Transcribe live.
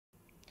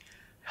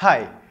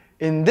Hi,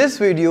 in this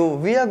video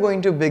we are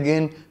going to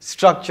begin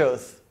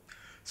structures.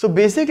 So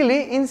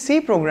basically in C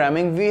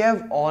programming we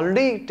have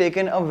already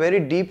taken a very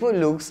deeper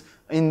looks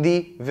in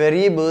the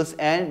variables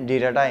and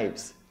data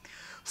types.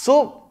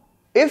 So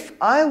if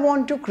I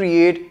want to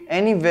create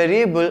any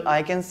variable,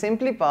 I can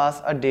simply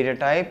pass a data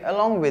type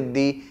along with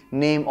the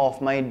name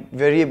of my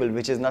variable,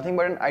 which is nothing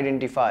but an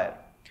identifier.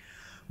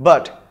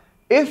 But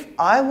if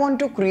I want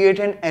to create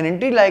an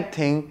entity-like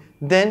thing,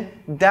 then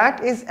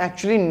that is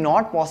actually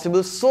not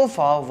possible so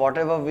far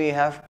whatever we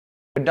have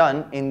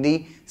done in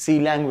the C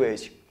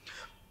language.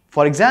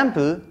 For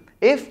example,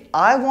 if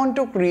I want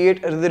to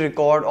create the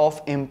record of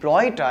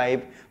employee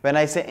type, when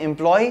I say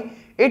employee,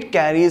 it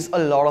carries a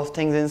lot of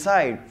things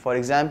inside. For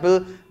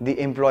example, the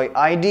employee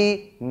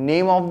ID,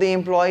 name of the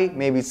employee,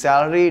 maybe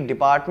salary,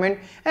 department,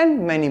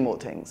 and many more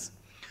things.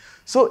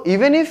 So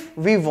even if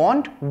we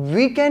want,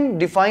 we can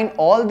define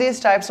all these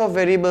types of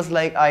variables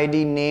like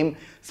ID, name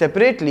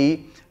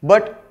separately,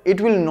 but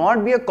it will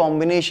not be a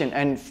combination,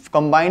 and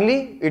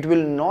combinedly it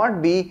will not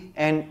be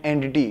an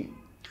entity.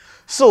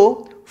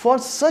 So for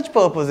such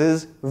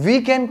purposes,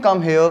 we can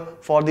come here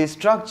for the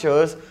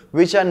structures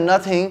which are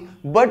nothing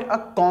but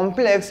a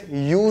complex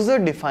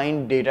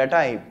user-defined data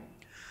type.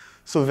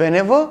 So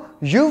whenever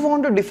you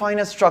want to define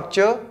a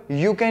structure,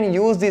 you can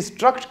use the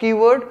struct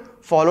keyword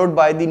followed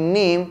by the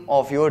name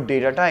of your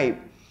data type.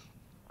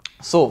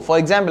 So for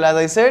example, as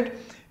I said,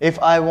 if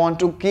I want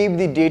to keep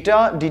the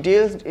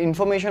details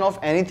information of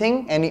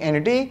anything, any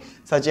entity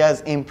such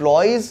as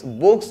employees,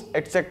 books,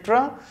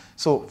 etc.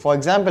 So for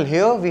example,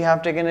 here we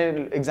have taken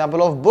an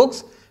example of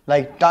books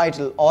like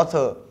title,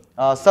 author,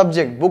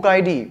 subject, book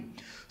ID.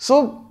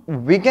 So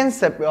we can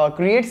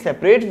create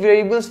separate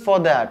variables for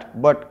that.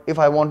 But if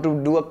I want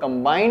to do a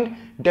combined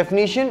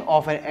definition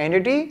of an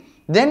entity,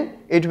 then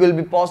it will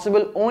be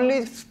possible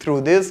only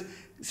through these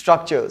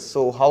structures.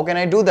 So how can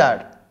I do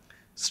that?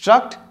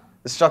 Struct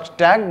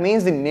tag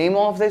means the name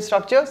of the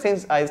structure.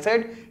 Since I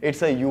said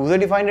it's a user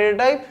defined data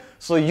type,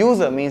 so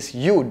user means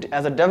you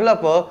as a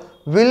developer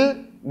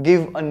will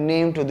give a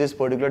name to this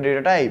particular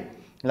data type.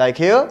 Like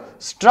here,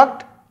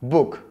 struct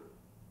book.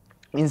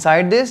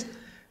 Inside this,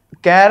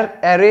 char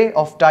array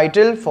of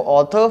title for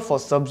author, for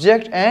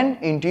subject, and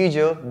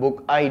integer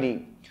book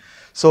ID.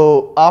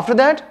 So after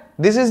that,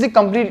 this is the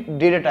complete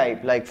data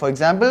type. Like for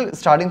example,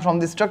 starting from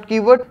the struct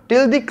keyword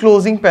till the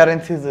closing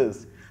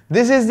parenthesis.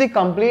 This is the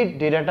complete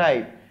data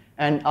type.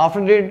 And after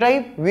data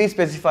type, we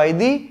specify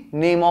the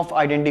name of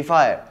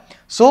identifier.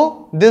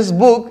 So this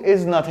book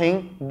is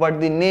nothing but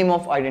the name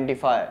of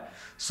identifier.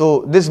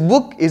 So this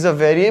book is a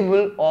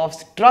variable of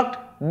struct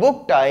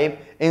book type,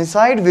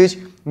 inside which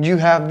you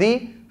have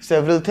the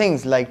several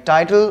things like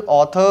title,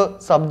 author,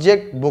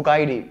 subject, book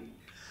ID.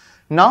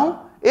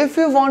 Now if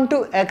you want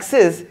to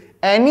access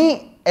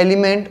any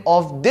element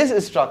of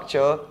this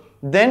structure,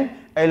 then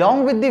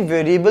along with the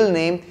variable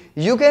name,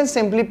 you can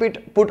simply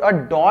put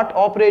a dot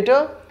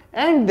operator,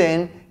 and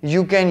then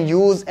you can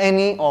use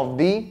any of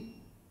the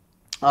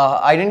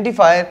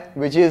identifier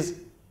which is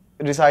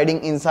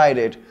residing inside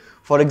it.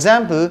 For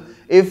example,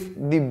 if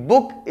the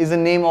book is the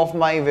name of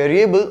my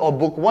variable or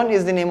book 1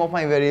 is the name of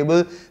my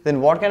variable,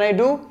 then what can I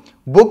do?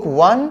 Book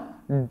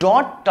 1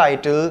 dot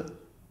title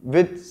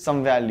with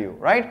some value,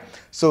 right?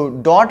 So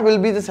dot will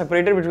be the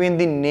separator between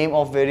the name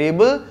of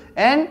variable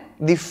and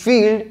the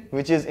field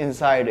which is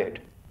inside it.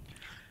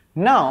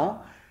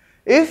 Now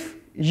if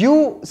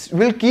you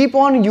will keep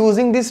on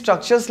using these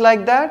structures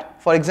like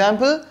that, for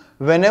example,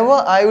 whenever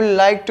I will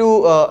like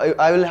to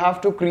I will have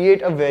to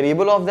create a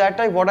variable of that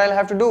type, what I'll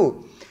have to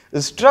do?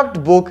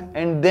 Struct book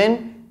and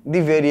then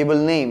the variable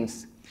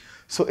names.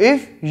 So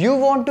if you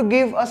want to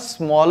give a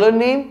smaller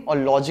name or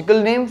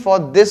logical name for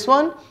this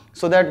one,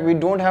 so that we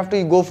don't have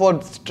to go for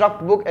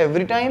struct book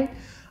every time,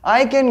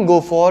 I can go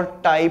for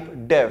type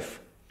def.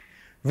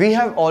 We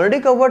have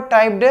already covered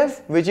type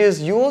def, which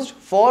is used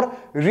for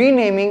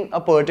renaming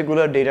a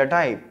particular data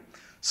type.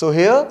 So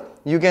here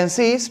you can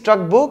see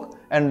struct book,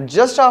 and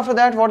just after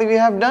that what we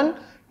have done,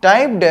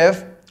 type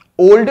def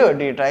older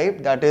data type,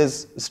 that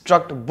is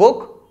struct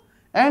book,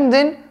 and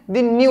then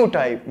the new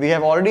type. We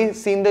have already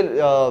seen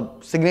the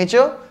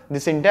signature, the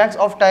syntax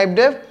of type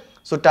def.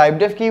 So type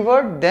def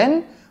keyword,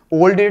 then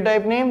old data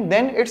type name,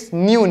 then its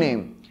new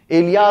name,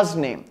 alias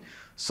name.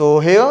 So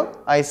here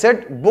I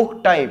said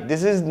book type,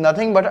 this is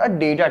nothing but a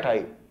data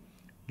type.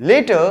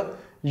 Later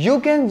you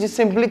can just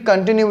simply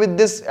continue with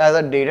this as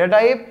a data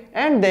type,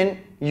 and then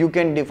you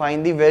can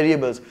define the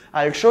variables.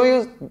 I'll show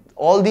you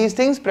all these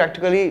things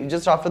practically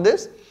just after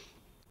this.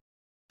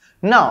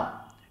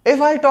 Now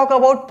if I talk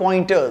about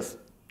pointers,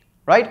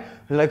 right,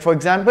 like for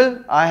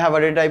example, I have a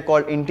data type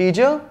called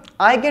integer.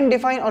 I can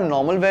define a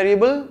normal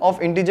variable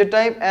of integer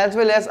type as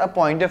well as a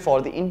pointer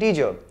for the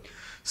integer.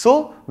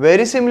 So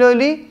very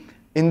similarly,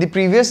 in the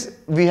previous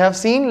we have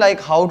seen like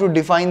how to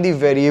define the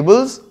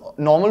variables,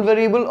 normal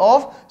variable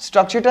of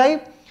structure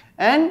type,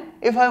 and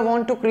if I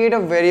want to create a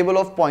variable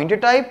of pointer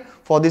type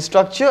for the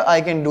structure,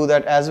 I can do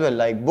that as well,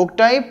 like book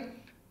type,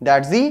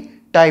 that's the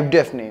type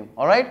def name.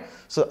 Alright,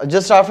 so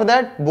just after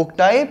that, book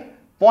type,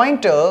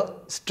 pointer,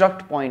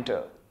 struct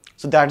pointer.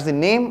 So that's the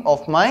name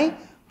of my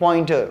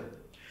pointer.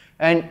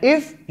 And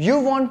if you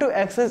want to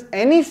access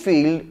any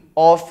field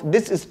of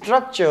this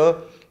structure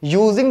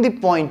using the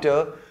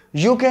pointer,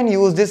 you can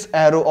use this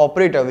arrow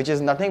operator, which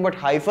is nothing but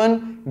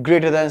hyphen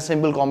greater than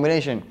symbol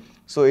combination.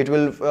 So it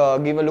will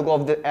give a look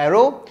of the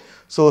arrow.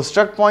 So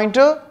struct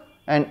pointer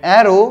and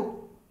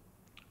arrow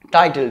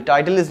title.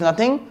 Title is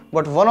nothing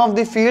but one of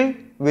the field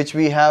which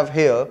we have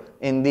here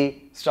in the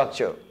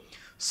structure.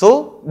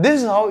 So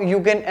this is how you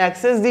can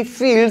access the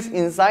fields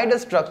inside a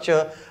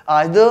structure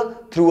either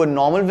through a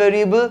normal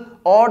variable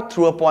or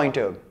through a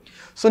pointer.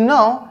 So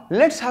now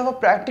let's have a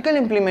practical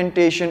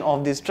implementation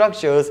of these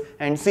structures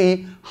and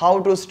see how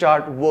to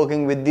start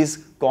working with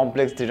this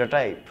complex data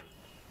type.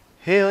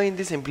 Here in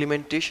this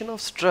implementation of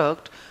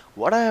struct,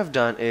 what I have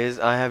done is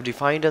I have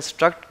defined a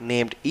struct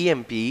named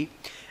emp,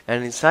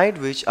 and inside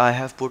which I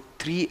have put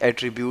three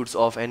attributes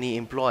of any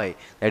employee,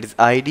 that is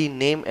ID,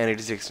 name and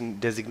its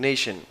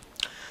designation.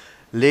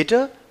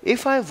 Later,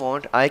 if I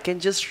want, I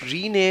can just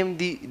rename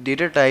the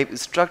data type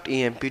struct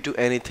emp to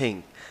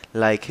anything.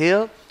 Like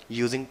here,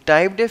 using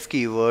typedef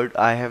keyword,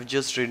 I have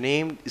just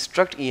renamed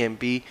struct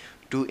emp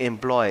to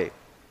employee.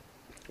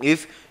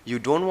 If you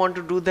don't want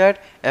to do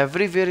that,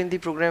 everywhere in the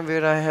program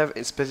where I have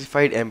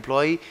specified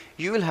employee,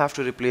 you will have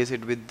to replace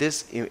it with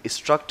this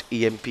struct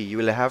emp. You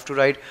will have to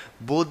write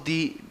both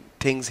the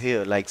things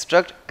here, like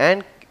struct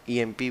and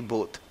emp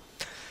both.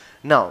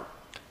 Now,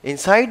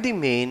 inside the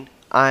main,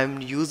 I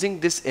am using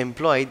this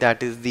employee,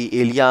 that is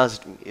the alias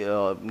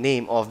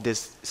name of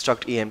this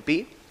struct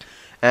emp.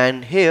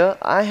 And here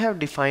I have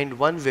defined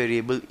one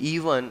variable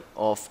e1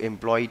 of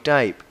employee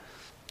type.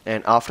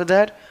 And after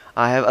that,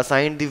 I have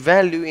assigned the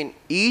value in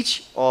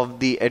each of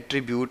the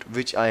attribute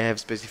which I have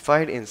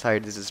specified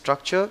inside this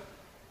structure,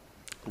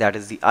 that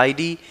is the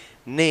ID,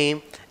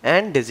 name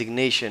and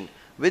designation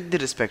with the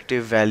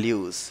respective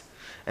values.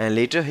 And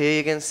later here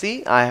you can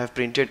see I have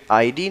printed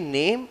ID,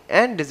 name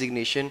and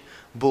designation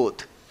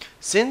both.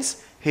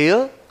 Since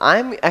here I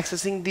am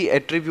accessing the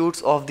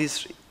attributes of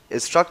this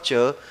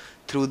structure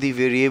through the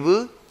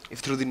variable,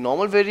 through the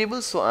normal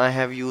variable, so I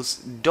have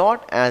used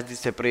dot as the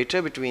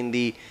separator between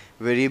the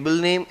variable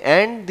name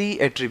and the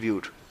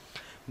attribute.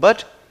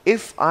 But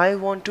if I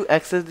want to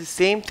access the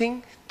same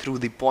thing through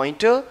the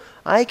pointer,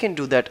 I can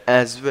do that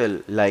as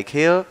well. Like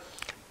here,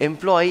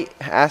 employee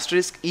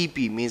asterisk ep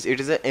means it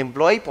is an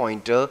employee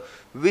pointer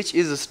which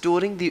is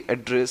storing the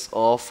address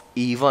of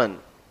E1.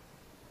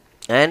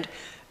 And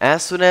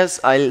as soon as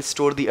I'll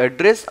store the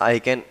address, I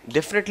can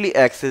definitely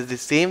access the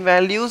same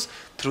values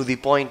through the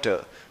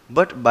pointer.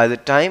 But by the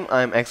time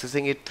I'm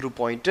accessing it through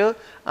pointer,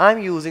 I'm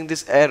using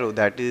this arrow,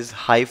 that is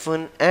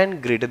hyphen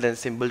and greater than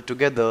symbol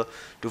together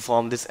to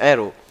form this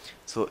arrow.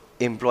 So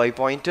employee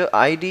pointer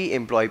ID,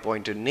 employee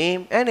pointer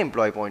name and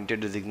employee pointer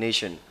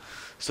designation.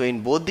 So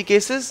in both the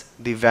cases,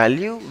 the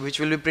value which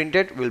will be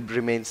printed will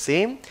remain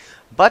same,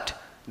 but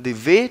the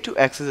way to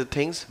access the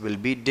things will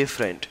be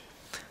different.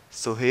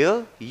 So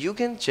here you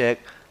can check,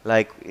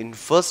 like in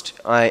first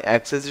I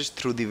accessed it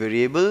through the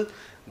variable,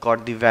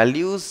 got the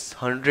values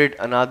 100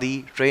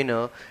 Anadi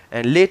trainer,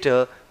 and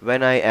later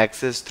when I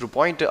access through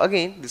pointer,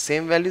 again the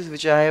same values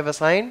which I have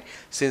assigned,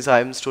 since I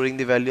am storing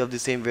the value of the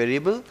same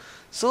variable,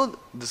 so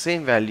the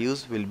same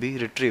values will be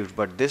retrieved,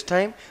 but this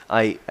time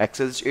I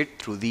accessed it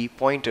through the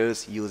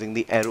pointers using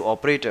the arrow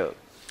operator.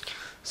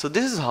 So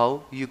this is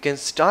how you can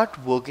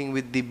start working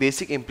with the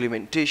basic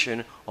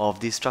implementation of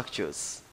these structures.